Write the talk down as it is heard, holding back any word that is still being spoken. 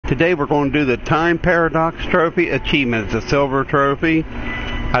Today we're going to do the Time Paradox Trophy Achievement. It's a silver trophy.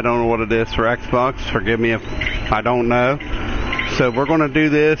 I don't know what it is for Xbox. Forgive me if I don't know. So we're going to do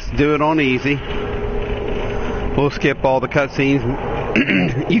this, do it on easy. We'll skip all the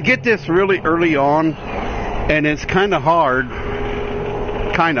cutscenes. You get this really early on, and it's kind of hard.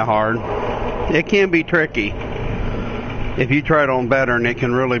 It can be tricky. If you try it on veteran, it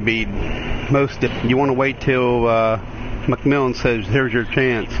can really be you want to wait till Macmillan says, here's your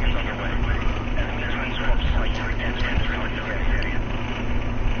chance.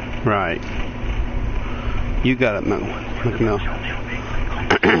 Right. You got it, Macmillan.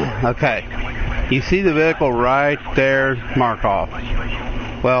 Okay. You see the vehicle right there, mark off.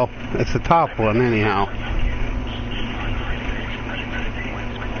 Well, it's the top one anyhow.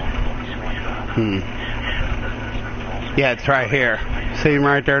 Yeah, it's right here. See him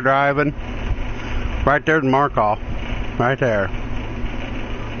right there driving? Right there, mark off. Right there.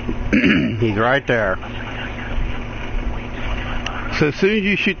 He's right there. So as soon as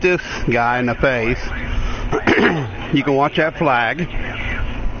you shoot this guy in the face, you can watch that flag.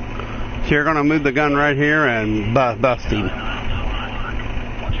 So you're going to move the gun right here and bust him.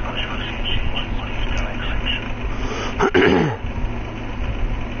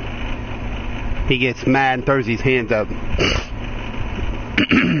 He gets mad and throws his hands up.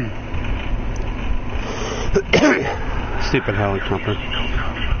 Stupid helicopter.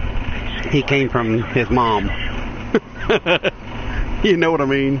 He came from his mom. You know what I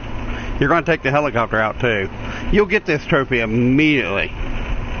mean? You're going to take the helicopter out too. You'll get this trophy immediately.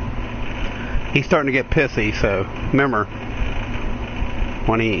 He's starting to get pissy, so remember,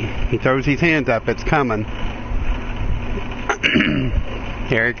 when he throws his hands up, it's coming.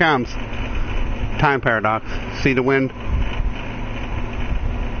 Here he comes. Time Paradox. See the wind?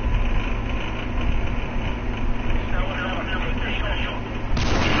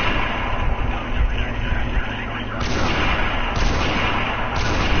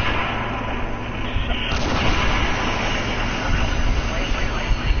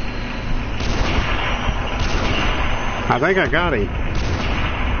 I think I got him.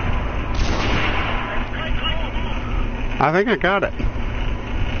 I think I got it.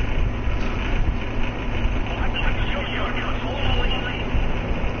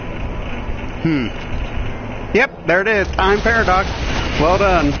 Yep, there it is. Time Paradox. Well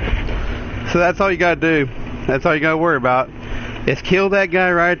done. So that's all you got to do. That's all you got to worry about. Is kill that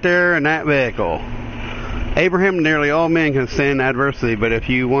guy right there in that vehicle. Abraham, nearly all men can stand adversity, but if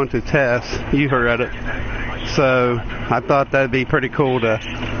you want to test, you heard it. So I thought that'd be pretty cool to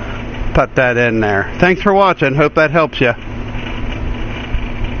put that in there. Thanks for watching. Hope that helps you.